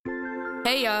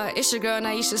Hey y'all, it's your girl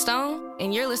Naisha Stone,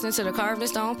 and you're listening to the Carved in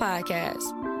Stone podcast,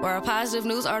 where our positive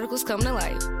news articles come to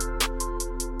life.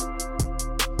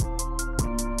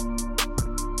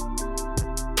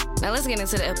 Now let's get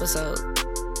into the episode.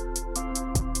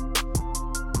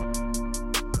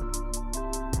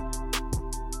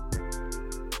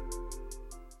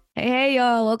 Hey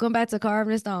y'all, welcome back to Carved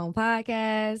in Stone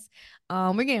podcast.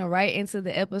 We're getting right into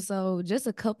the episode. Just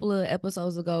a couple of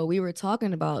episodes ago, we were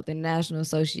talking about the National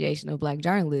Association of Black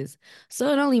Journalists. So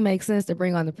it only makes sense to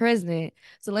bring on the president.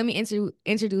 So let me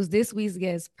introduce this week's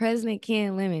guest, President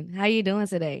Ken Lemon. How you doing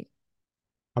today?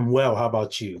 I'm well. How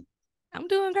about you? I'm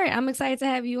doing great. I'm excited to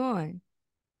have you on.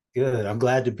 Good. I'm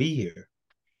glad to be here.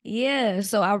 Yeah,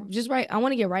 so I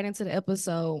want to get right into the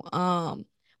episode.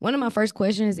 One of my first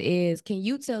questions is, can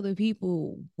you tell the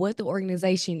people what the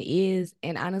organization is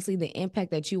and honestly the impact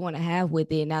that you want to have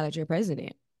with it now that you're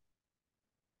president?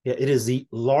 Yeah, it is the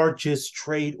largest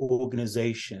trade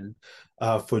organization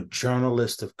for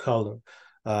journalists of color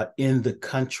in the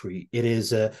country. It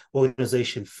is an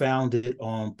organization founded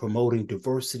on promoting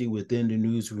diversity within the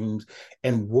newsrooms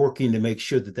and working to make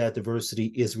sure that that diversity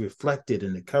is reflected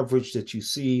in the coverage that you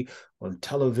see on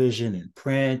television and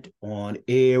print, on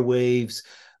airwaves,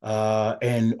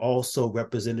 and also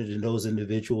represented in those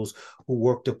individuals who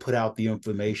work to put out the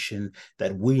information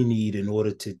that we need in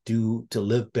order to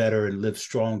live better and live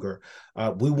stronger.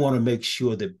 We want to make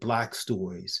sure that Black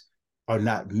stories are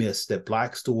not missed, that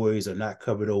Black stories are not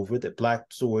covered over, that Black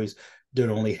stories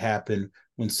don't only happen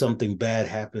when something bad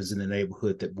happens in the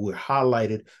neighborhood, that we're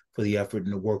highlighted for the effort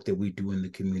and the work that we do in the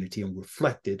community and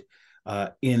reflected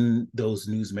in those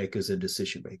newsmakers and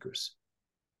decision makers.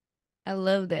 I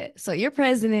love that. So you're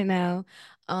president now.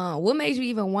 What made you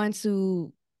even want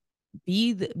to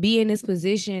be in this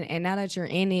position? And now that you're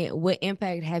in it, what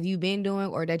impact have you been doing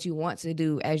or that you want to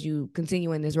do as you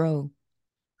continue in this role?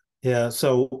 Yeah.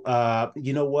 So,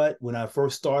 you know what? When I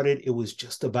first started, it was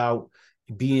just about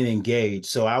being engaged.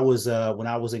 So when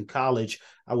I was in college,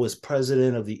 I was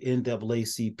president of the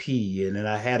NAACP, and then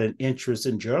I had an interest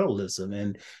in journalism,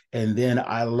 and then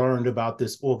I learned about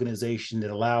this organization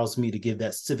that allows me to give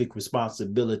that civic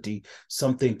responsibility,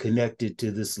 something connected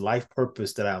to this life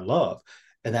purpose that I love.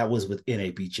 And that was with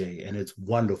NABJ. And it's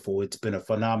wonderful. It's been a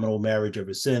phenomenal marriage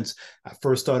ever since. I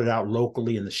first started out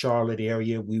locally in the Charlotte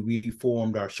area. We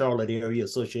reformed our Charlotte Area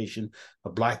Association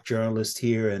of Black Journalists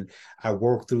here. And I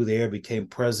worked through there, became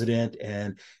president.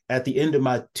 And at the end of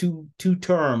my two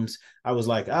terms, I was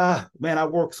like, man, I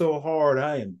worked so hard.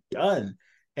 I am done.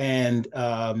 And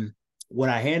when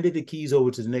I handed the keys over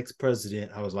to the next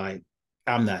president, I was like,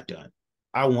 I'm not done.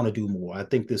 I want to do more. I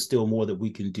think there's still more that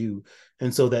we can do.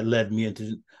 And so that led me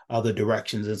into other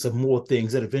directions and some more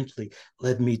things that eventually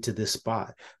led me to this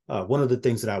spot. One of the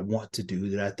things that I want to do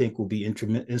that I think will be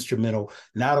instrumental,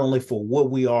 not only for what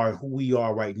we are and who we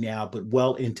are right now, but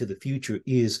well into the future,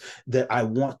 is that I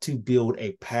want to build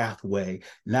a pathway,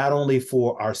 not only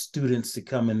for our students to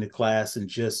come into class and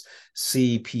just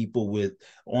see people with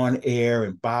on air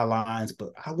and bylines, but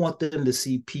I want them to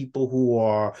see people who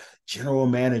are general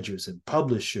managers and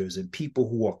publishers and people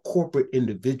who are corporate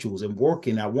individuals and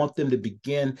working. I want them to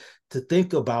begin to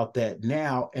think about that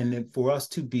now, and then for us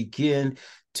to begin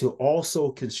to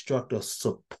also construct a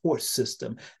support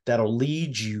system that'll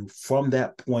lead you from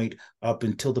that point up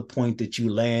until the point that you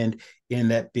land in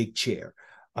that big chair.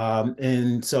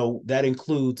 And so that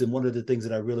includes, and one of the things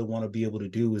that I really want to be able to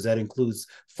do is that includes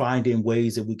finding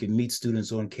ways that we can meet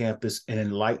students on campus and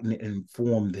enlighten and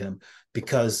inform them,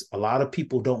 because a lot of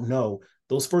people don't know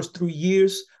those first 3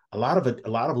 years. A lot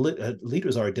of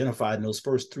leaders are identified in those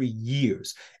first 3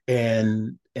 years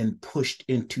and pushed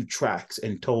into tracks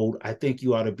and told, I think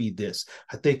you ought to be this.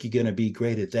 I think you're going to be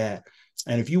great at that.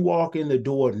 And if you walk in the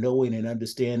door knowing and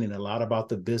understanding a lot about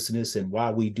the business and why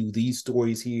we do these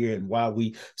stories here and why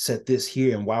we set this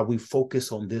here and why we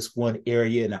focus on this one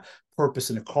area and a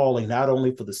purpose and a calling, not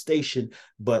only for the station,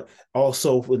 but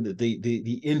also for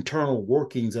the internal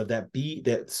workings of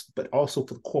but also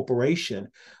for the corporation,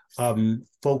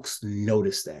 folks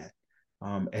notice that.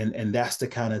 And that's the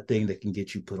kind of thing that can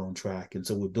get you put on track. And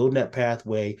so we're building that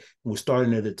pathway. We're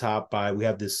starting at the top we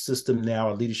have this system now,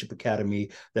 our leadership academy,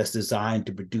 that's designed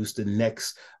to produce the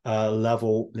next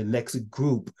level, the next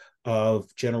group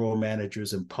of general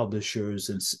managers and publishers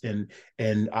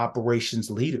and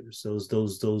operations leaders,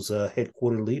 those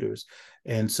headquarter leaders.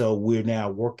 And so we're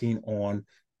now working on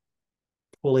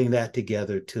pulling that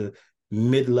together to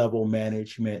mid-level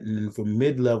management. And then for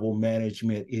mid-level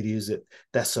management, it is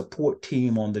that support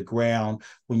team on the ground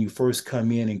when you first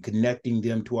come in and connecting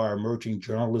them to our emerging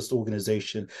journalist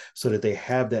organization so that they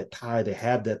have that tie, they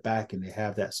have that back, and they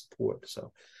have that support.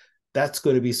 So That's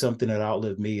going to be something that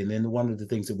outlived me. And then one of the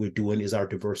things that we're doing is our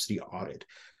diversity audit.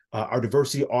 Our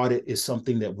diversity audit is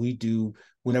something that we do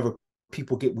whenever we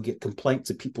get complaints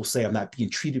and people say I'm not being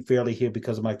treated fairly here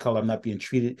because of my color, I'm not being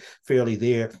treated fairly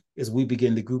there, is we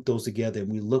begin to group those together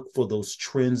and we look for those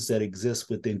trends that exist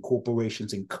within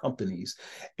corporations and companies,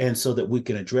 and so that we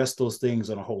can address those things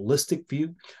on a holistic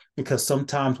view. Because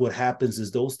sometimes what happens is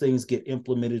those things get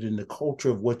implemented in the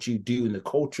culture of what you do, in the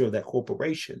culture of that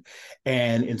corporation,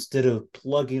 and instead of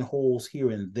plugging holes here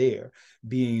and there,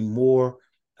 being more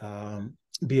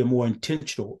being more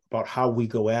intentional about how we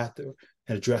go after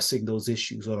and addressing those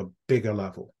issues on a bigger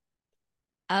level.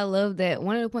 I love that.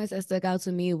 One of the points that stuck out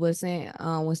to me was saying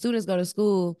when students go to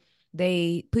school,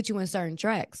 they put you in certain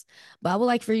tracks. But I would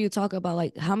like for you to talk about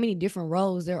like how many different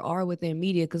roles there are within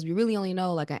media, because we really only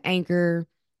know like an anchor,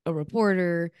 a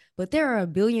reporter, but there are a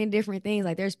billion different things.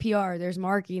 Like there's PR, there's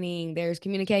marketing, there's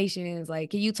communications.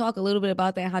 Like, can you talk a little bit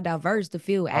about that, how diverse the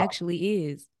field Uh, actually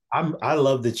is? I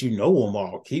love that you know them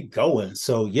all. Keep going.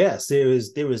 So yes, there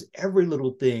is every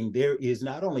little thing. There is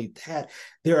not only that,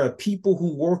 there are people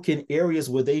who work in areas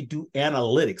where they do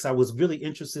analytics. I was really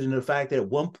interested in the fact that at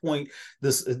one point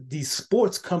these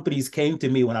sports companies came to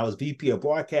me when I was VP of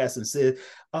broadcast and said,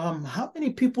 how many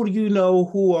people do you know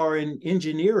who are in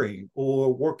engineering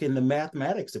or work in the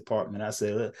mathematics department? I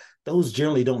said, those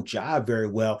generally don't jive very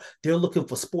well. They're looking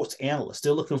for sports analysts.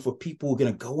 They're looking for people who are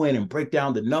going to go in and break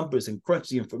down the numbers and crunch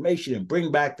the information and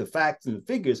bring back the facts and the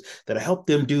figures that help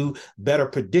them do better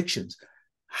predictions.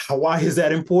 Why is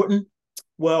that important?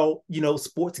 Well,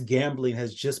 sports gambling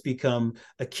has just become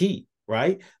a key,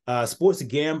 right? Sports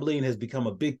gambling has become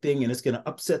a big thing, and it's going to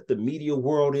upset the media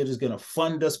world. It is going to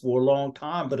fund us for a long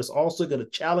time, but it's also going to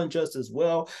challenge us as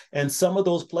well. And some of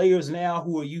those players now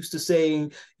who are used to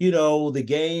saying, the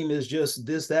game is just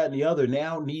this, that, and the other,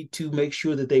 now need to make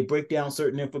sure that they break down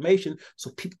certain information so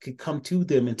people can come to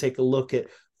them and take a look at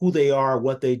who they are,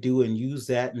 what they do, and use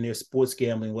that in their sports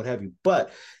gambling, what have you.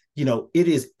 But it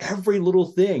is every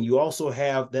little thing. You also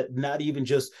have that, not even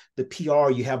just the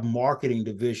PR, you have marketing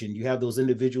division. You have those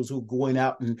individuals who are going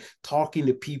out and talking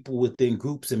to people within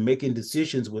groups and making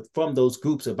decisions from those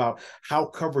groups about how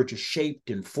coverage is shaped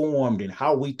and formed and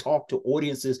how we talk to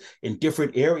audiences in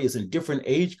different areas and different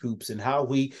age groups and how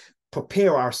we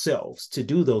prepare ourselves to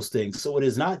do those things. So it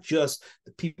is not just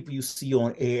the people you see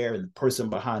on air and the person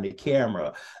behind the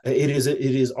camera. It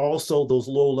is also those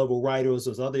low level writers,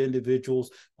 those other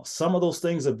individuals. Some of those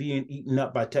things are being eaten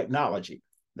up by technology.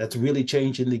 That's really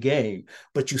changing the game.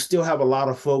 But you still have a lot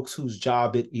of folks whose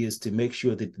job it is to make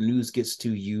sure that the news gets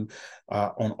to you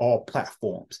on all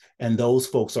platforms. And those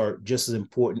folks are just as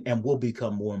important and will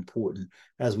become more important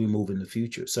as we move in the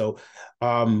future. So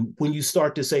when you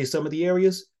start to say some of the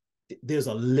areas, there's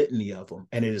a litany of them,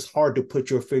 and it is hard to put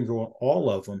your finger on all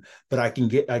of them. But I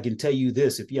can tell you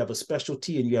this: if you have a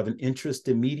specialty and you have an interest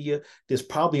in media, there's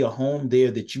probably a home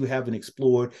there that you haven't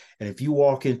explored. And if you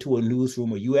walk into a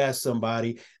newsroom or you ask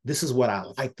somebody, this is what I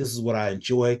like, this is what I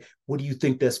enjoy, what do you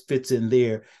think that fits in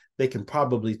there? They can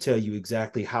probably tell you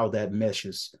exactly how that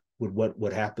meshes with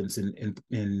what happens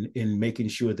in making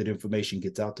sure that information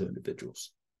gets out to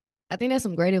individuals. I think that's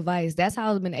some great advice. That's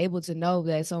how I've been able to know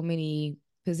that so many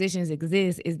positions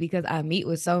exist, is because I meet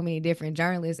with so many different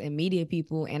journalists and media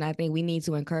people. And I think we need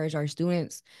to encourage our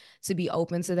students to be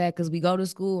open to that, because we go to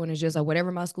school and it's just like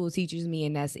whatever my school teaches me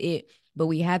and that's it. But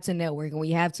we have to network and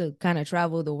we have to kind of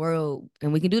travel the world,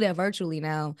 and we can do that virtually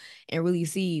now and really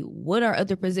see what are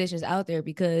other positions out there,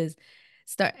 because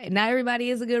not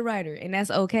everybody is a good writer, and that's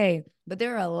okay. But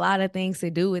there are a lot of things to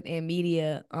do within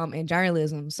media and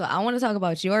journalism. So I want to talk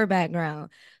about your background.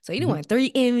 So you won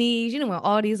 3 Emmys, you won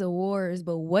all these awards,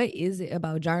 but what is it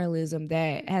about journalism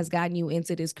that has gotten you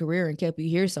into this career and kept you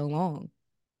here so long?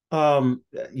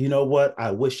 You know what?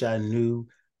 I wish I knew.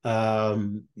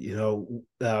 One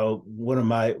of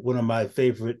my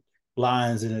favorite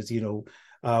lines, and it's,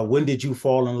 when did you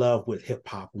fall in love with hip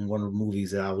hop? And one of the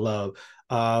movies that I love.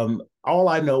 All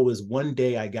I know is one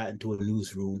day I got into a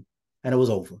newsroom and it was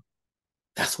over.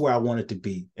 That's where I want it to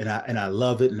be. And I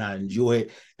love it and I enjoy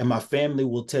it. And my family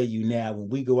will tell you now, when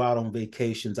we go out on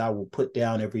vacations, I will put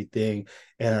down everything.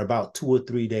 And about 2 or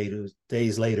 3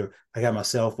 days later, I got my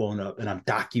cell phone up and I'm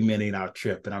documenting our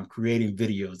trip and I'm creating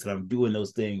videos and I'm doing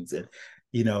those things. And,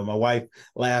 my wife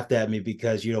laughed at me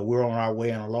because, we're on our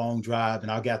way on a long drive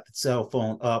and I got the cell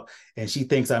phone up and she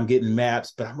thinks I'm getting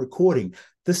maps, but I'm recording.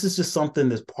 This is just something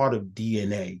that's part of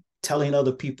DNA. Telling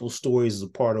other people's stories is a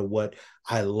part of what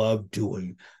I love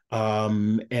doing.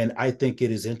 And I think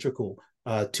it is integral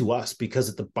to us, because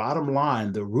at the bottom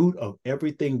line, the root of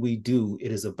everything we do,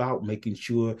 it is about making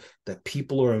sure that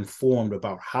people are informed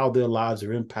about how their lives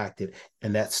are impacted,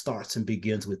 and that starts and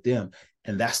begins with them.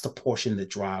 And that's the portion that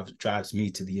drives me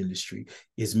to the industry,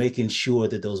 is making sure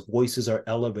that those voices are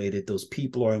elevated, those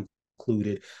people are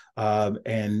included,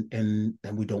 and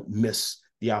we don't miss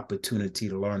the opportunity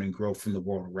to learn and grow from the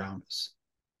world around us.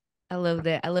 I love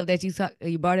that. I love that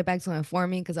you brought it back to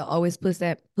informing, because I always push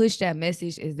that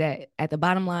message is that at the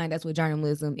bottom line, that's what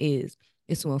journalism is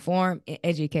to inform and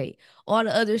educate. All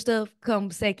the other stuff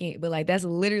comes second, but like that's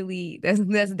literally that's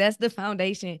the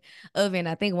foundation of it. And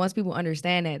I think once people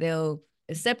understand that, they'll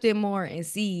accept it more and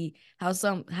see how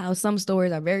some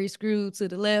stories are very screwed to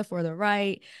the left or the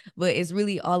right, but it's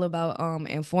really all about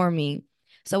informing.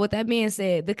 So with that being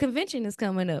said, the convention is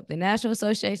coming up. The National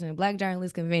Association of Black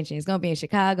Journalists Convention. It's gonna be in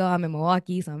Chicago. I'm in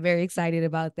Milwaukee, so I'm very excited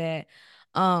about that.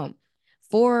 Um,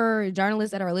 for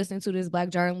journalists that are listening to this, Black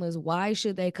journalists, why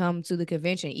should they come to the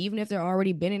convention? Even if they're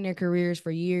already been in their careers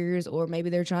for years, or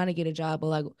maybe they're trying to get a job, but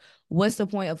like, what's the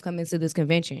point of coming to this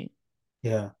convention?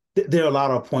 Yeah. There are a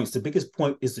lot of points. The biggest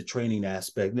point is the training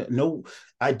aspect. No,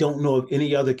 I don't know of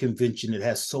any other convention that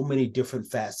has so many different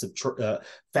facets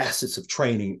of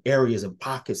training, areas and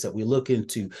pockets that we look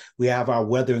into. We have our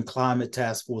weather and climate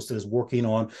task force that is working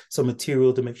on some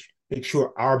material to make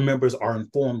sure our members are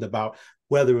informed about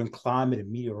weather and climate and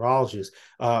meteorology.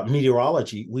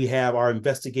 We have our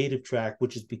investigative track,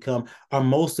 which has become our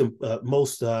most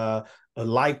a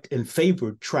liked and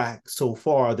favored track so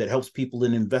far, that helps people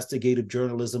in investigative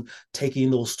journalism,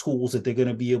 taking those tools that they're going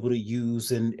to be able to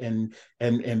use and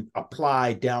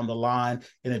apply down the line.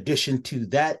 In addition to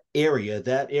that area,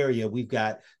 we've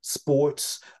got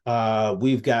sports,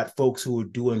 we've got folks who are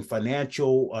doing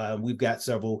financial, we've got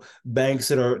several banks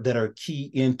that are key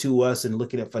into us and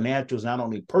looking at financials, not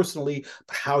only personally,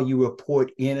 but how you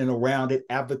report in and around it,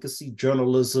 advocacy,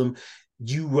 journalism.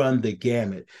 You run the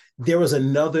gamut. There is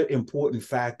another important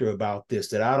factor about this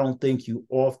that I don't think you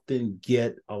often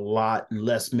get a lot,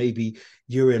 unless maybe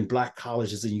you're in Black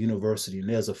colleges and university, and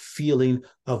there's a feeling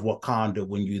of Wakanda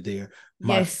when you're there.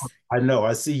 My, Yes. I know,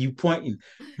 I see you pointing.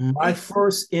 My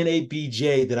first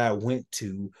NABJ that I went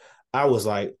to, I was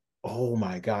like, oh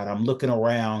my God, I'm looking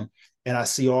around and I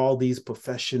see all these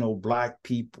professional Black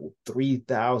people,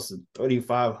 3,000,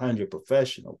 3,500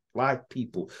 professional Black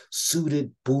people,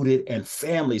 suited, booted, and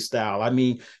family style. I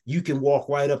mean, you can walk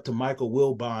right up to Michael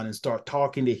Wilbon and start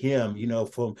talking to him,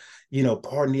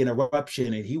 pardon the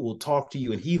interruption, and he will talk to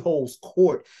you, and he holds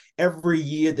court every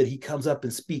year that he comes up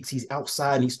and speaks. He's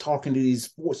outside and he's talking to these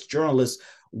sports journalists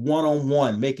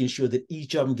one-on-one, making sure that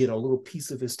each of them get a little piece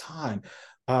of his time.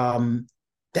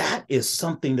 That is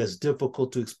something that's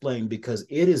difficult to explain, because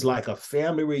it is like a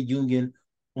family reunion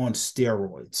on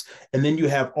steroids. And then you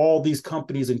have all these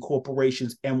companies and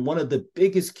corporations. And one of the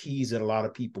biggest keys that a lot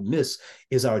of people miss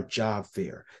is our job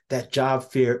fair. That job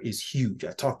fair is huge.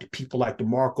 I talked to people like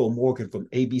DeMarco Morgan from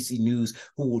ABC News,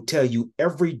 who will tell you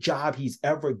every job he's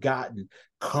ever gotten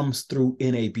comes through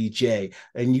NABJ.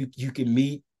 And you can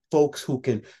meet folks who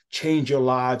can change your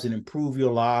lives and improve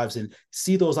your lives and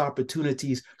see those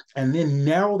opportunities, and then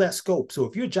narrow that scope. So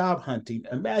if you're job hunting,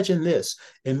 imagine this.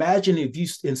 Imagine if you,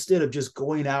 instead of just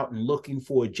going out and looking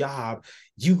for a job,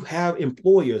 you have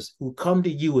employers who come to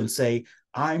you and say,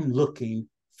 I'm looking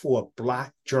for a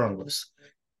Black journalist.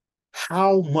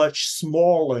 How much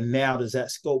smaller now does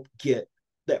that scope get,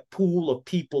 that pool of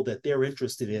people that they're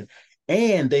interested in?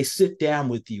 And they sit down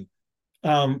with you.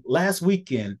 Last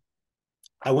weekend,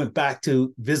 I went back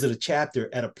to visit a chapter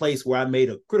at a place where I made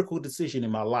a critical decision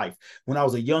in my life. When I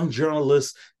was a young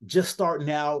journalist, just starting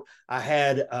out, I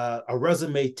had a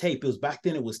resume tape. It was back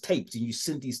then, it was tapes, and you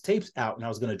sent these tapes out, and I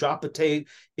was going to drop a tape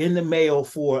in the mail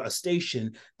for a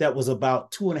station that was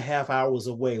about 2.5 hours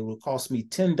away. It would cost me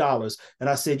 $10. And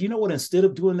I said, you know what, instead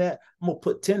of doing that, I'm going to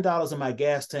put $10 in my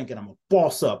gas tank and I'm going to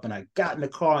boss up. And I got in the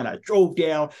car and I drove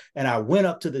down and I went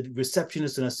up to the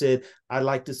receptionist and I said, I'd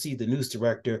like to see the news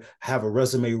director, have a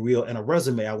resume reel and a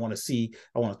resume I want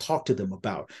to talk to them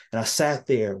about. And I sat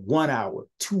there 1 hour,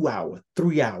 2 hours,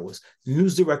 3 hours.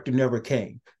 News director never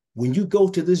came. When you go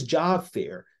to this job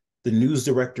fair, the news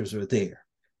directors are there.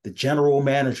 The general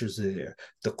managers are there.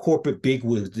 The corporate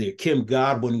bigwigs there. Kim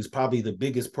Godwin, who's probably the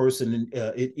biggest person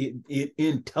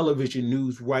in television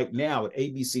news right now at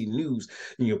ABC News,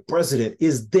 and your president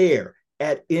is there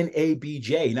at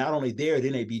NABJ, not only there at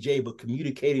NABJ, but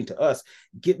communicating to us.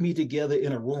 Get me together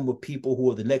in a room of people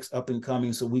who are the next up and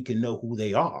coming so we can know who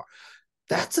they are.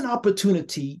 That's an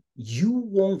opportunity you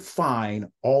won't find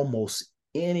almost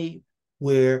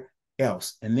anywhere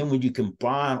else. And then when you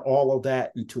combine all of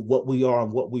that into what we are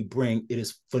and what we bring, it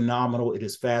is phenomenal. It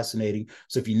is fascinating.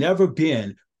 So if you've never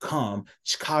been, come.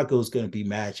 Chicago is going to be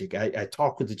magic. I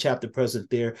talked with the chapter president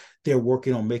there. They're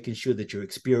working on making sure that your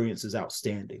experience is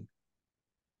outstanding.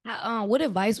 What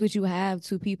advice would you have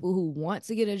to people who want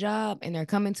to get a job and they're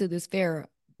coming to this fair?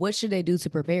 What should they do to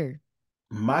prepare?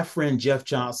 My friend Jeff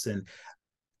Johnson,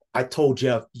 I told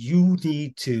Jeff, you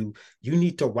need to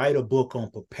write a book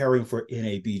on preparing for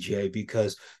NABJ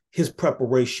because his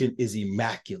preparation is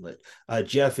immaculate.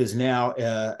 Jeff is now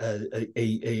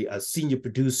a senior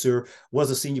producer, was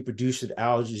a senior producer at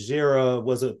Al Jazeera,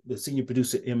 was a senior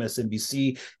producer at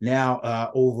MSNBC,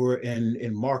 now over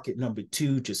in market number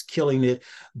 2, just killing it.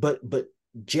 But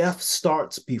Jeff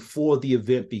starts before the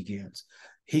event begins.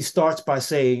 He starts by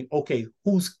saying, okay,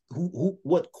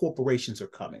 what corporations are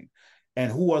coming? And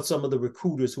who are some of the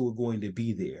recruiters who are going to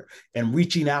be there, and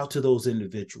reaching out to those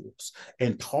individuals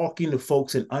and talking to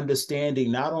folks and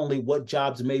understanding not only what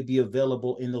jobs may be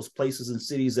available in those places and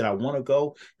cities that I want to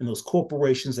go, in those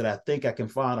corporations that I think I can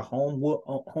find a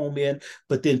home in,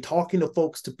 but then talking to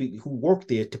folks who work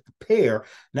there to prepare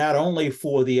not only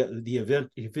for the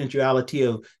eventuality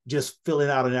of just filling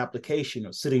out an application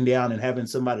or sitting down and having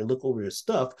somebody look over their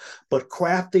stuff, but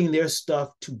crafting their stuff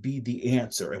to be the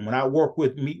answer. And when I work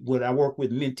with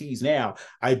mentees now,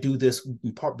 I do this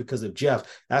in part because of Jeff.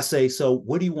 I say, so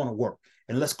where do you want to work?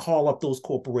 And let's call up those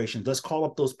corporations. Let's call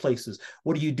up those places.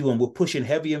 What are you doing? We're pushing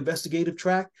heavy investigative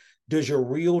track. Does your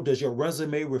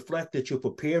resume reflect that you're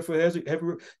prepared for heavy?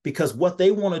 Because what they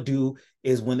want to do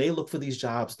is when they look for these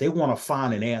jobs, they want to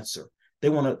find an answer.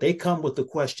 They come with the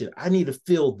question, I need to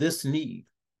fill this need.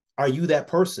 Are you that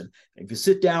person? If you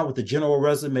sit down with the general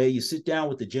resume, you sit down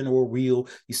with the general reel,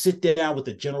 you sit down with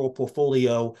the general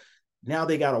portfolio, now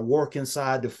they got to work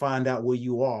inside to find out where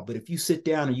you are. But if you sit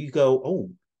down and you go,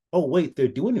 oh, wait, they're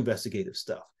doing investigative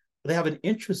stuff. They have an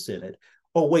interest in it.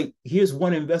 Oh, wait, here's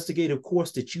one investigative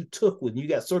course that you took when you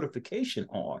got certification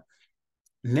on.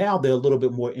 Now they're a little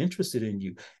bit more interested in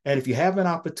you. And if you have an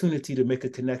opportunity to make a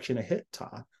connection ahead of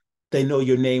time, they know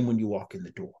your name when you walk in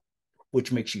the door,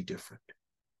 which makes you different.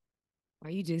 Are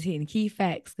you just hitting key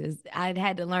facts? Because I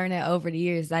had to learn that over the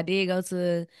years. I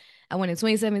went in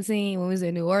 2017 when we was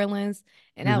in New Orleans,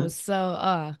 and that was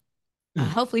Mm-hmm. so,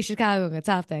 hopefully Chicago can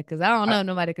top that because I don't know if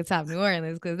nobody could top New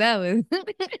Orleans because that was,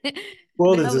 that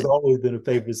Orleans has was, always been a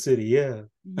favorite city. Yeah.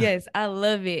 yes, I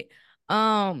love it.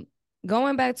 Um,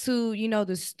 Going back to,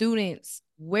 the students,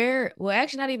 well,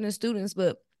 actually not even the students,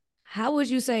 but where would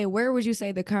you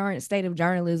say the current state of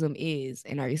journalism is?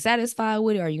 And are you satisfied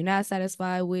with it? Are you not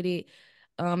satisfied with it?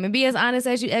 And be as honest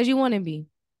as you want to be.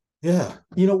 Yeah.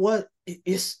 You know what? It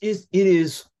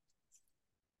is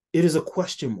a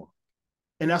question mark.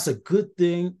 And that's a good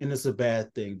thing and it's a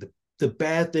bad thing. The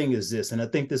bad thing is this, and I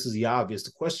think this is the obvious.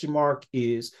 The question mark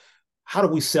is, how do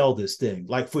we sell this thing?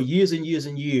 Like for years and years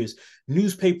and years,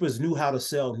 newspapers knew how to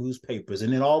sell newspapers.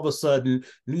 And then all of a sudden,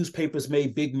 newspapers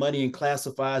made big money in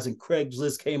classifieds, and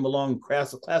Craigslist came along and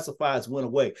classifieds went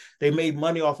away. They made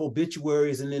money off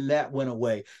obituaries, and then that went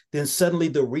away. Then suddenly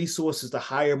the resources to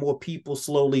hire more people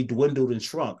slowly dwindled and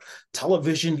shrunk.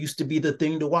 Television used to be the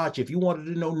thing to watch. If you wanted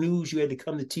to know news, you had to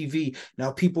come to TV.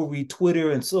 Now people read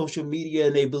Twitter and social media,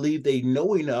 and they believe they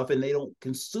know enough and they don't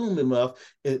consume enough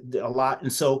a lot.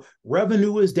 And so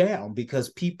revenue is down because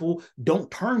people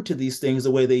don't turn to these things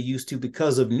the way they used to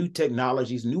because of new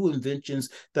technologies, new inventions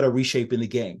that are reshaping the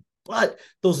game. But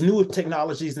those new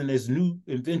technologies and those new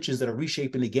inventions that are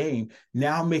reshaping the game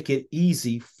now make it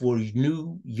easy for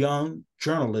new young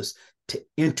journalists to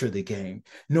enter the game.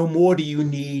 No more do you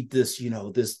need this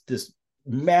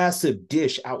massive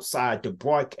dish outside to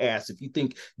broadcast. If you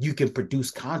think you can produce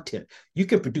content, you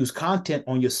can produce content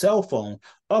on your cell phone,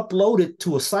 upload it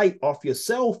to a site off your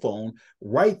cell phone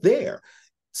right there.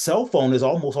 Cell phone is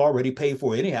almost already paid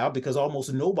for anyhow because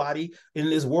almost nobody in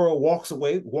this world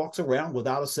walks around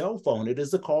without a cell phone. It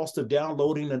is the cost of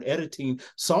downloading and editing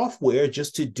software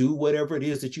just to do whatever it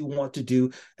is that you want to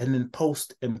do and then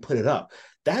post and put it up.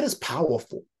 That is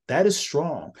powerful. That is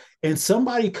strong. And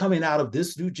somebody coming out of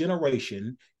this new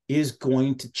generation is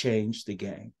going to change the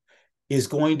game. Is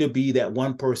going to be that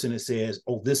one person that says,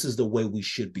 oh, this is the way we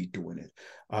should be doing it.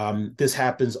 This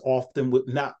happens often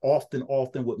not often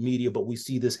with media, but we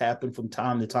see this happen from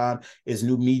time to time as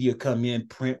new media come in.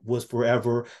 Print was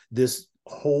forever. This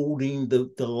holding the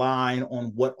line on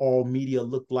what all media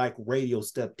looked like. Radio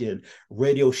stepped in.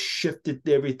 Radio shifted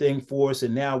everything for us,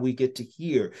 and now we get to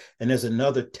hear. And there's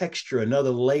another texture, another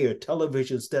layer.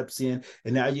 Television steps in,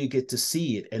 and now you get to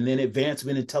see it. And then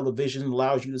advancement in television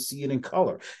allows you to see it in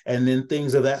color. And then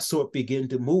things of that sort begin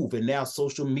to move. And now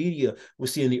social media, we're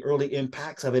seeing the early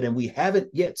impacts of it, and we haven't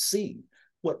yet seen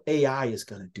what AI is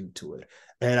going to do to it.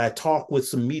 And I talked with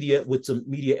some media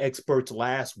experts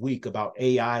last week about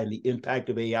AI and the impact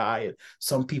of AI, and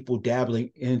some people dabbling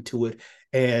into it.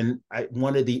 And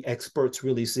one of the experts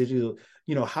really said,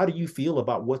 how do you feel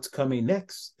about what's coming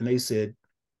next? And they said,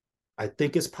 I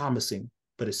think it's promising,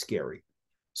 but it's scary.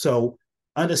 So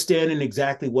understanding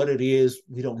exactly what it is,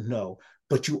 we don't know.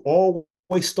 But you always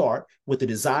start with a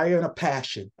desire and a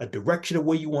passion, a direction of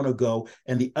where you want to go,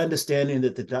 and the understanding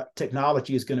that the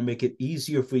technology is going to make it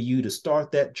easier for you to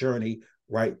start that journey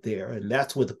right there. And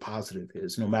that's what the positive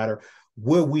is, no matter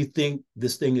where we think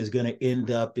this thing is going to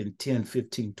end up in 10,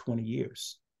 15, 20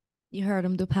 years. You heard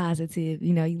them, the positive.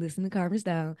 You listen to Carver's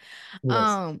Down.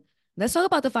 Yes. Let's talk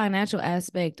about the financial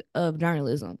aspect of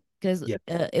journalism, because Yeah.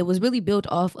 it was really built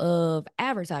off of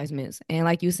advertisements. And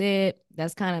like you said,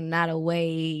 that's kind of not a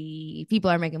way people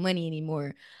are making money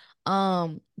anymore.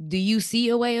 Do you see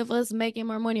a way of us making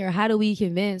more money, or how do we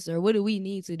convince, or what do we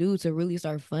need to do to really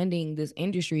start funding this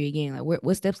industry again? Like,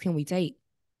 what steps can we take?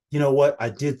 You know what? I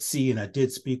did see and I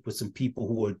did speak with some people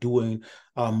who are doing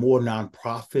more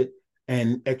nonprofit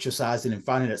and exercising and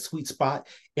finding that sweet spot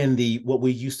in the what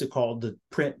we used to call the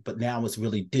print, but now it's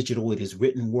really digital. It is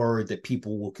written word that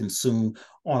people will consume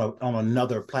on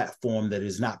another platform that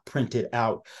is not printed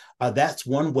out. That's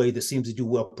one way that seems to do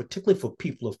well, particularly for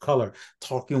people of color.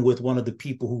 Talking with one of the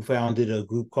people who founded a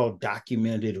group called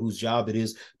Documented, whose job it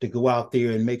is to go out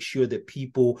there and make sure that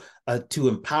people, to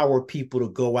empower people to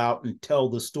go out and tell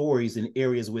the stories in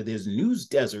areas where there's news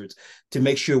deserts, to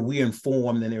make sure we're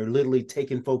informed. And they're literally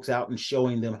taking folks out and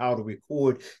showing them how to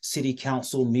record city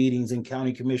council meetings and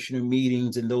county commissioner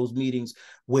meetings, and those meetings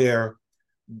where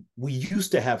we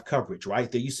used to have coverage, right?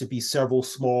 There used to be several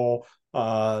small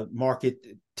market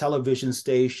television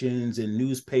stations and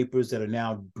newspapers that are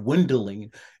now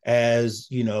dwindling as,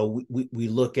 we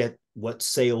look at what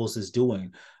sales is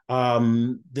doing.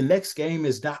 The next game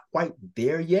is not quite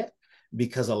there yet,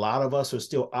 because a lot of us are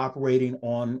still operating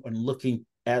on looking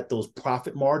at those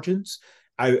profit margins.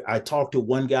 I talked to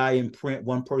one guy in print,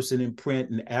 one person in print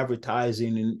and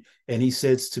advertising, and he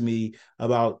says to me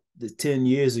about 10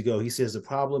 years ago, he says, the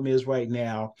problem is right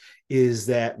now is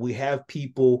that we have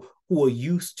people who are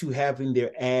used to having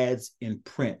their ads in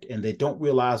print, and they don't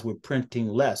realize we're printing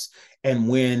less. And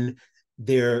when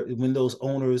those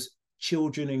owners,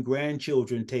 children and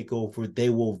grandchildren take over, they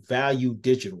will value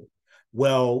digital.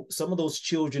 Well, some of those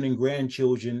children and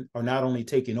grandchildren are not only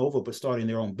taking over, but starting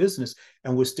their own business,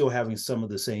 and we're still having some of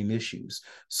the same issues.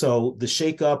 So the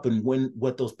shakeup and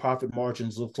what those profit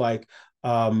margins look like,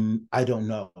 I don't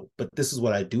know. But this is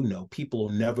what I do know. People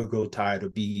will never grow tired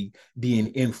of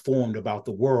being informed about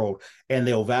the world, and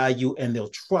they'll value and they'll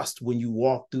trust when you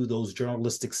walk through those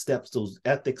journalistic steps, those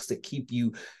ethics that keep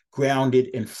you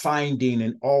grounded and finding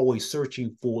and always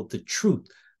searching for the truth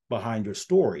behind your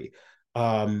story.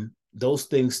 Those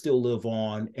things still live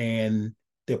on, and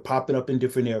they're popping up in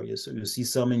different areas. So you'll see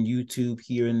some in YouTube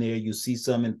here and there. You see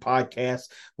some in podcasts,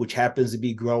 which happens to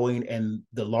be growing. And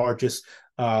the largest,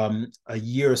 a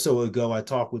year or so ago, I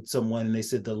talked with someone and they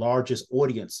said the largest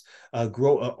audience,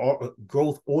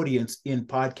 growth audience in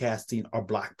podcasting are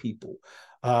Black people.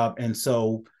 And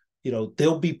so,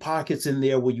 there'll be pockets in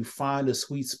there where you find a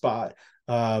sweet spot,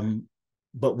 but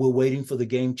we're waiting for the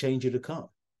game changer to come.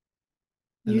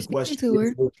 And You're the speaking question to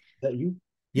is, her. that you?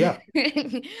 Yeah.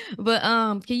 But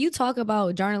can you talk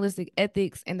about journalistic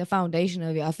ethics and the foundation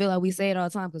of it? I feel like we say it all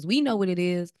the time because we know what it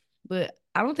is, but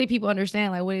I don't think people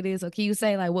understand like what it is. So can you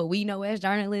say like what we know as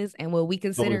journalists and what we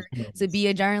consider to be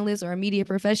a journalist or a media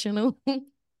professional?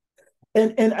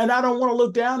 And I don't want to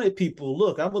look down at people.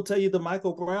 Look, I will tell you the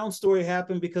Michael Brown story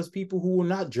happened because people who were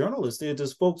not journalists, they're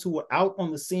just folks who were out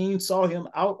on the scene, saw him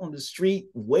out on the street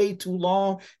way too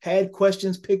long, had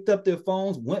questions, picked up their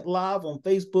phones, went live on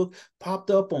Facebook, popped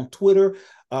up on Twitter,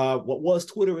 what was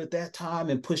Twitter at that time,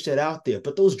 and pushed that out there.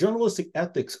 But those journalistic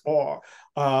ethics are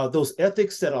those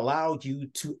ethics that allow you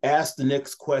to ask the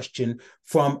next question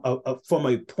from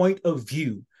a point of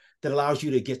view that allows you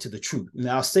to get to the truth.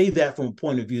 Now, I'll say that from a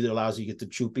point of view that allows you to get the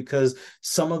truth, because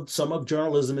some of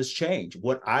journalism has changed.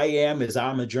 What I am is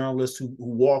I'm a journalist who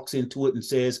walks into it and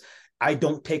says, I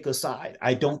don't take a side.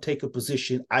 I don't take a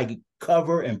position. I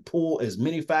cover and pull as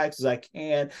many facts as I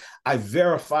can. I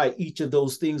verify each of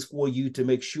those things for you to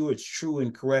make sure it's true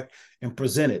and correct and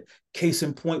present it. Case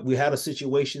in point, we had a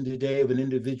situation today of an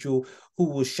individual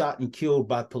who was shot and killed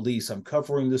by police. I'm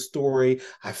covering the story.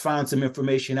 I find some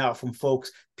information out from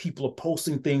folks. People are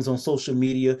posting things on social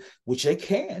media, which they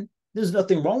can. There's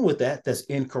nothing wrong with that. That's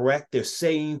incorrect. They're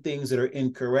saying things that are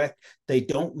incorrect. They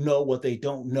don't know what they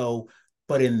don't know.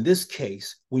 But in this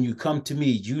case, when you come to me,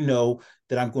 you know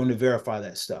that I'm going to verify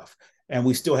that stuff. And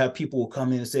we still have people who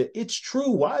come in and say, it's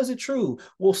true. Why is it true?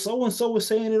 Well, so-and-so is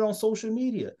saying it on social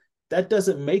media. That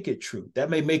doesn't make it true. That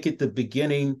may make it the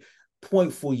beginning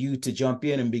point for you to jump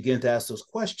in and begin to ask those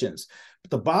questions.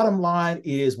 But the bottom line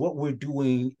is what we're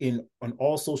doing on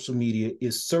all social media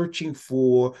is searching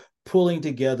for, pulling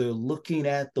together, looking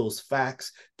at those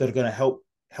facts that are going to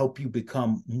help you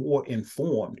become more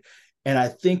informed. And I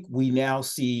think we now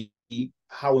see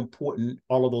how important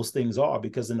all of those things are,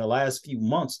 because in the last few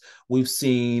months, we've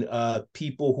seen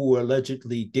people who are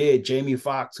allegedly dead. Jamie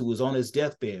Foxx, who was on his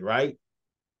deathbed, right?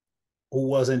 Who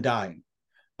wasn't dying.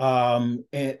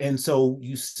 And so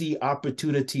you see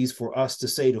opportunities for us to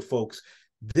say to folks,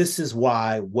 this is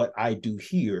why what I do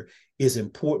here is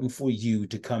important for you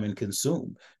to come and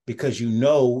consume, because you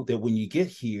know that when you get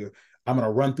here, I'm going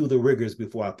to run through the rigors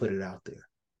before I put it out there.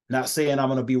 Not saying I'm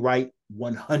going to be right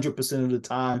 100% of the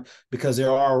time, because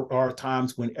there are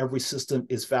times when every system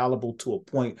is fallible to a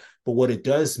point. But what it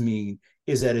does mean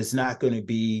is that it's not going to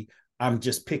be, I'm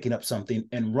just picking up something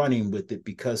and running with it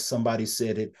because somebody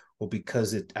said it or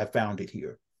because I found it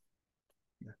here.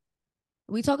 Yeah.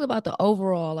 We talked about the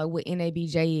overall, like what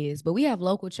NABJ is, but we have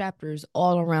local chapters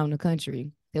all around the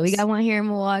country. So we got one here in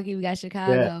Milwaukee, we got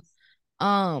Chicago. Yeah.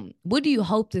 What do you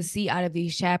hope to see out of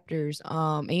these chapters?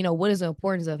 And what is the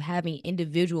importance of having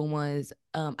individual ones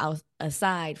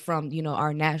aside from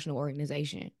our national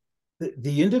organization?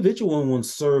 The individual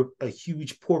ones serve a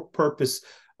huge purpose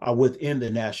within the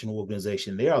national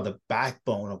organization. They are the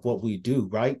backbone of what we do,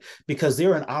 right? Because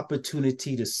they're an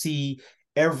opportunity to see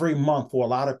every month for a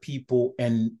lot of people,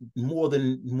 and more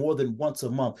than once a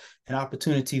month, an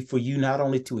opportunity for you not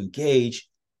only to engage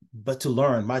but to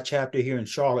learn. My chapter here in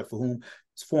Charlotte, for whom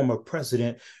former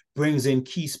president, brings in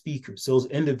key speakers, those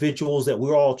individuals that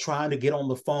we're all trying to get on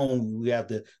the phone. We have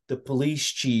the police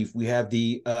chief, we have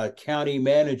the county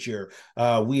manager,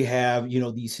 we have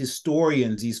these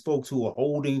historians, these folks who are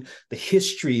holding the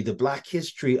history, the Black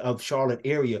history of Charlotte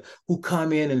area, who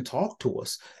come in and talk to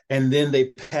us. And then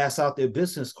they pass out their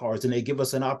business cards and they give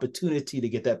us an opportunity to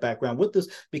get that background with us,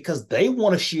 because they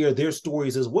want to share their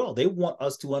stories as well. They want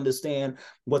us to understand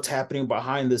what's happening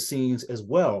behind the scenes as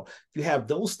well. You have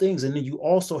those things, and then you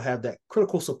also have that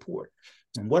critical support.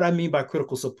 And what I mean by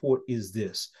critical support is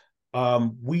this.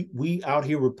 We out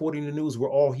here reporting the news,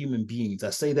 we're all human beings.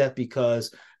 I say that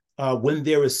because when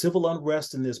there is civil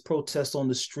unrest and there's protests on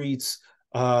the streets,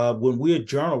 when we're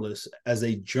journalists, as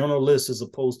a journalist as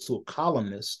opposed to a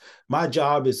columnist, my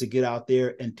job is to get out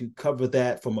there and to cover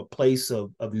that from a place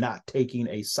of not taking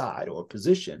a side or a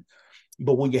position.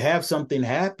 But when you have something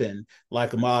happen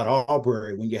like Ahmaud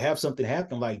Arbery, when you have something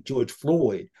happen like George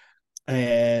Floyd,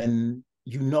 and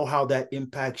you know how that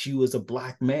impacts you as a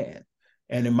Black man.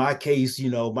 And in my case,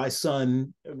 my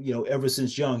son, ever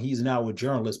since young, he's now a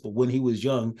journalist. But when he was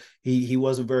young, he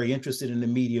wasn't very interested in the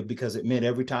media, because it meant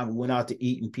every time we went out to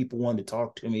eat and people wanted to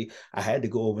talk to me, I had to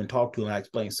go over and talk to him. And I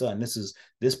explained, son,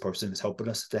 this person is helping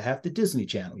us to have the Disney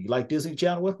Channel. You like Disney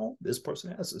Channel at home? This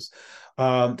person has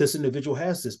this. This individual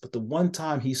has this. But the one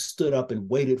time he stood up and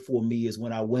waited for me is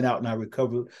when I went out and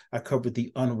I covered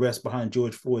the unrest behind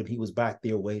George Floyd. He was back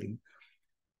there waiting.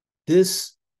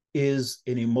 This is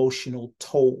an emotional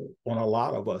toll on a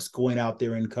lot of us going out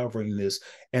there and covering this.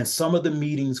 And some of the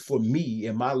meetings for me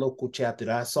in my local chapter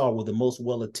that I saw were the most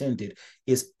well attended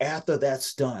is after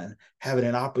that's done, having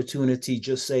an opportunity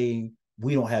just saying,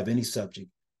 we don't have any subject.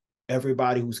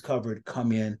 Everybody who's covered,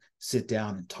 come in, sit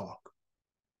down and talk.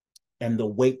 And the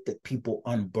weight that people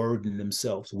unburden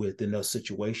themselves with in those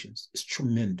situations is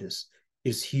tremendous,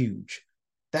 is huge.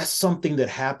 That's something that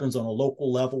happens on a local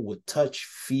level with touch,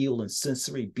 feel, and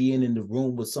sensory, being in the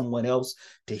room with someone else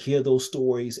to hear those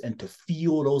stories and to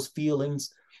feel those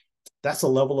feelings. That's a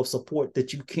level of support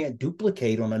that you can't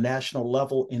duplicate on a national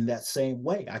level in that same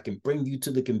way. I can bring you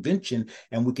to the convention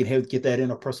and we can get that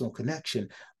interpersonal connection,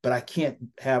 but I can't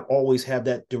always have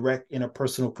that direct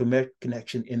interpersonal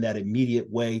connection in that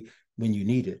immediate way when you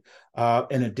need it.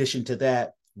 In addition to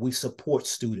that, we support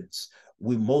students.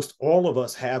 We most all of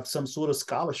us have some sort of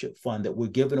scholarship fund that we're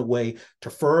giving away to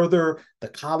further the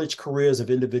college careers of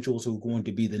individuals who are going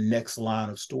to be the next line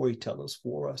of storytellers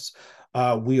for us.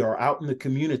 We are out in the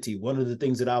community. One of the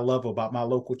things that I love about my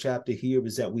local chapter here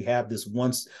is that we have this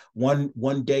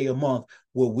one day a month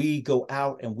where we go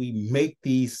out and we make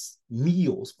these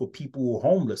meals for people who are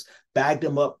homeless, bag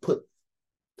them up, put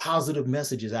positive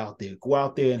messages out there, go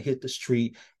out there and hit the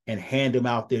street and hand them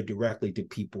out there directly to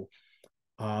people.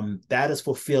 That is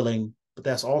fulfilling, but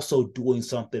that's also doing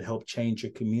something to help change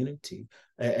your community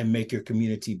and make your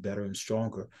community better and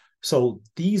stronger. So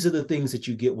these are the things that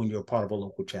you get when you're a part of a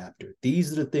local chapter.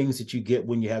 These are the things that you get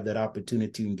when you have that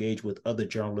opportunity to engage with other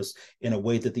journalists in a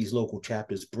way that these local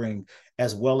chapters bring,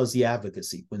 as well as the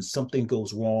advocacy. When something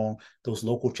goes wrong, those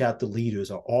local chapter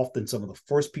leaders are often some of the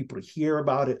first people to hear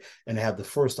about it and have the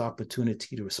first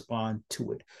opportunity to respond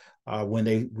to it. When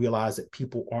they realize that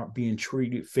people aren't being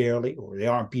treated fairly or they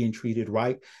aren't being treated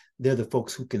right, they're the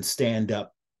folks who can stand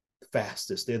up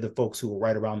fastest. They're the folks who are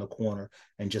right around the corner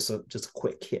and just a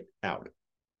quick hit out.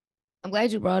 I'm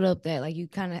glad you brought up that like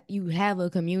you have a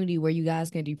community where you guys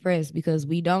can depress, because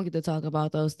we don't get to talk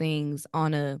about those things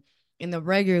in the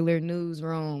regular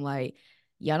newsroom. Like,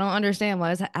 y'all don't understand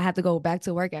why I have to go back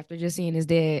to work after just seeing his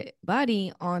dead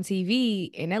body on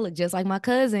TV, and that looked just like my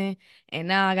cousin, and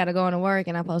now I got to go into work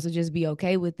and I'm supposed to just be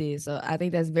okay with this. So I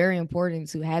think that's very important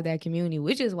to have that community,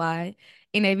 which is why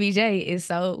NABJ is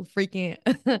so freaking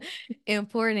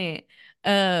important.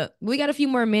 We got a few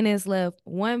more minutes left.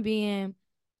 One being,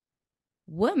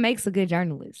 what makes a good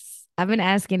journalist? I've been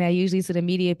asking that usually to the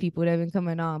media people that have been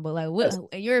coming on, but like, what, Yes.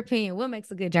 in your opinion, what makes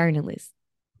a good journalist?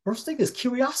 First thing is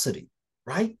curiosity,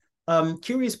 right?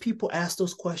 Curious people ask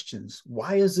those questions.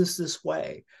 Why is this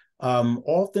way?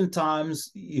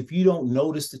 Oftentimes, if you don't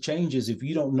notice the changes, if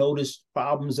you don't notice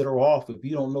problems that are off, if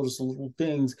you don't notice the little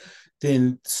things,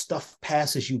 then stuff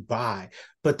passes you by.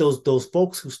 But those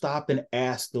folks who stop and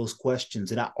ask those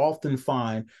questions, and I often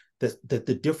find that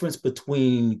the difference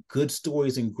between good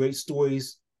stories and great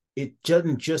stories, it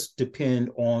doesn't just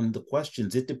depend on the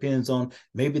questions. It depends on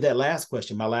maybe that last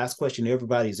question. My last question to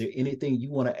everybody: is there anything you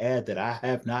want to add that I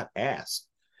have not asked?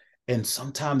 And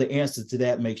sometimes the answer to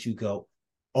that makes you go,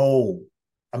 oh,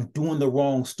 I'm doing the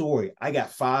wrong story. I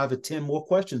got 5 or 10 more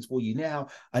questions for you now.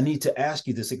 I need to ask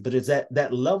you this. But it's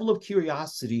that level of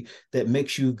curiosity that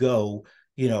makes you go,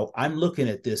 I'm looking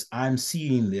at this, I'm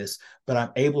seeing this, but I'm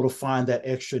able to find that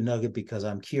extra nugget because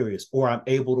I'm curious, or I'm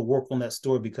able to work on that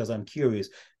story because I'm curious.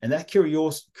 And that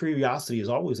curiosity is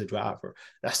always a driver.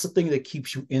 That's the thing that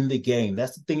keeps you in the game.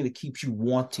 That's the thing that keeps you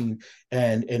wanting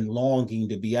and longing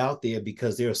to be out there,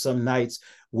 because there are some nights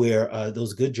where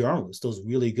those good journalists, those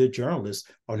really good journalists,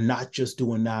 are not just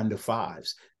doing 9 to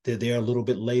 5s. They're there a little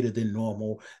bit later than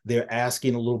normal. They're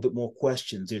asking a little bit more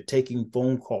questions. They're taking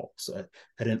phone calls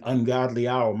at an ungodly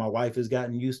hour. My wife has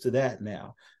gotten used to that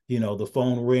now. The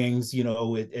phone rings,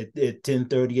 at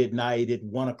 10:30 at night, at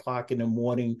 1 o'clock in the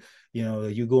morning.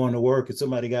 You going to work and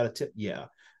somebody got a tip. Yeah.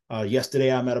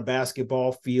 Yesterday, I'm at a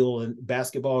basketball field and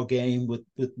basketball game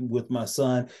with my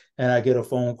son, and I get a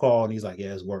phone call, and he's like,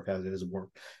 "Yeah, it's work. It's work."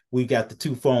 We got the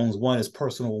 2 phones. One is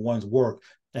personal, one's work,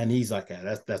 and he's like,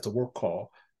 "Yeah, that's a work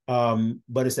call."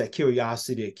 But it's that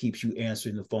curiosity that keeps you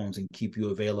answering the phones and keep you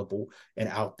available and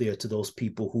out there to those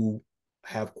people who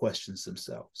have questions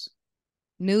themselves.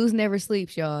 News never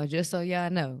sleeps, y'all. Just so y'all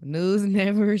know, news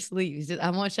never sleeps.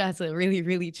 I want y'all to really,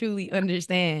 really, truly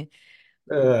understand,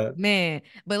 Uh, man.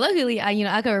 But luckily,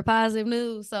 I cover positive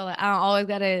news, so like,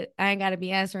 I ain't gotta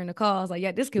be answering the calls. Like,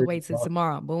 yeah, this could wait till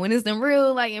tomorrow. But when it's them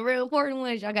real, like in real important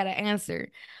ones, y'all gotta answer.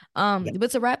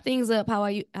 But to wrap things up, how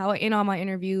I end all my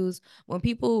interviews, when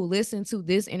people listen to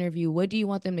this interview, what do you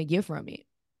want them to get from it?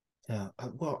 Yeah,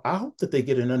 well, I hope that they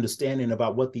get an understanding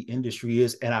about what the industry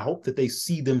is, and I hope that they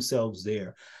see themselves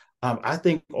there. I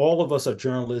think all of us are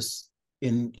journalists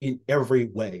in every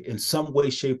way, in some way,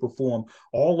 shape, or form.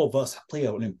 All of us play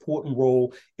an important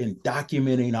role in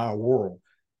documenting our world.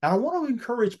 And I want to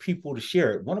encourage people to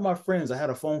share it. One of my friends, I had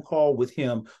a phone call with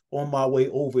him on my way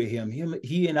over he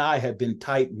and I have been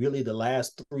tight really the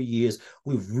last 3 years.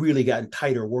 We've really gotten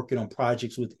tighter working on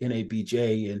projects with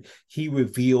NABJ, and he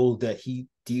revealed that he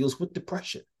deals with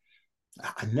depression.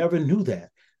 I never knew that.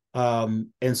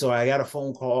 And so I got a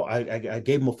phone call. I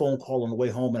gave him a phone call on the way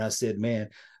home, and I said, "Man,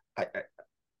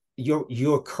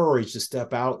 your courage to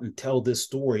step out and tell this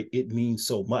story, it means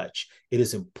so much. It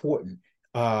is important,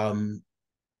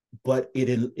 but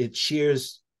it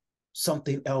shares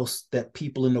something else that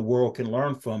people in the world can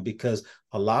learn from, because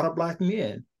a lot of Black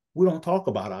men we don't talk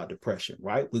about our depression,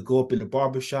 right? We go up in the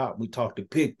barbershop, we talk the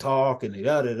big talk and the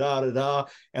da da da da da,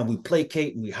 and we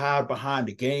placate and we hide behind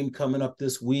the game coming up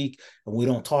this week, and we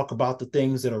don't talk about the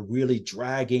things that are really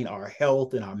dragging our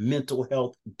health and our mental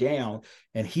health down.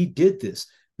 And he did this.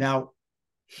 Now,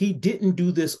 he didn't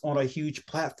do this on a huge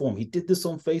platform. He did this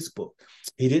on Facebook.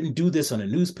 He didn't do this on a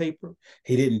newspaper.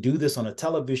 He didn't do this on a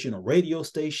television or radio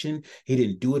station. He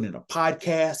didn't do it in a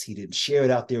podcast. He didn't share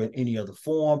it out there in any other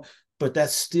form. But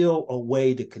that's still a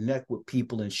way to connect with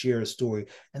people and share a story.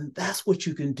 And that's what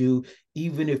you can do,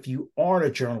 even if you aren't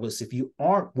a journalist, if you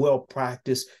aren't well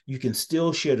practiced, you can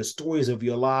still share the stories of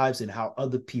your lives and how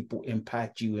other people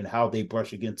impact you and how they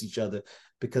brush against each other,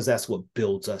 because that's what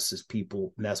builds us as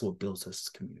people and that's what builds us as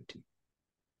a community.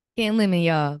 Ken Lemon,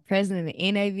 y'all, president of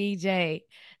NAVJ.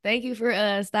 Thank you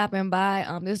for stopping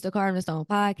by. This is the Carving Stone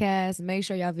podcast. Make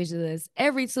sure y'all visit us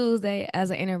every Tuesday as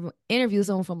I interview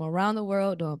someone from around the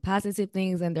world doing positive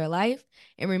things in their life.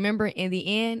 And remember, in the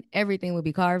end, everything will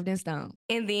be carved in stone.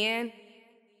 In the end,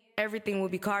 everything will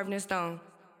be carved in stone.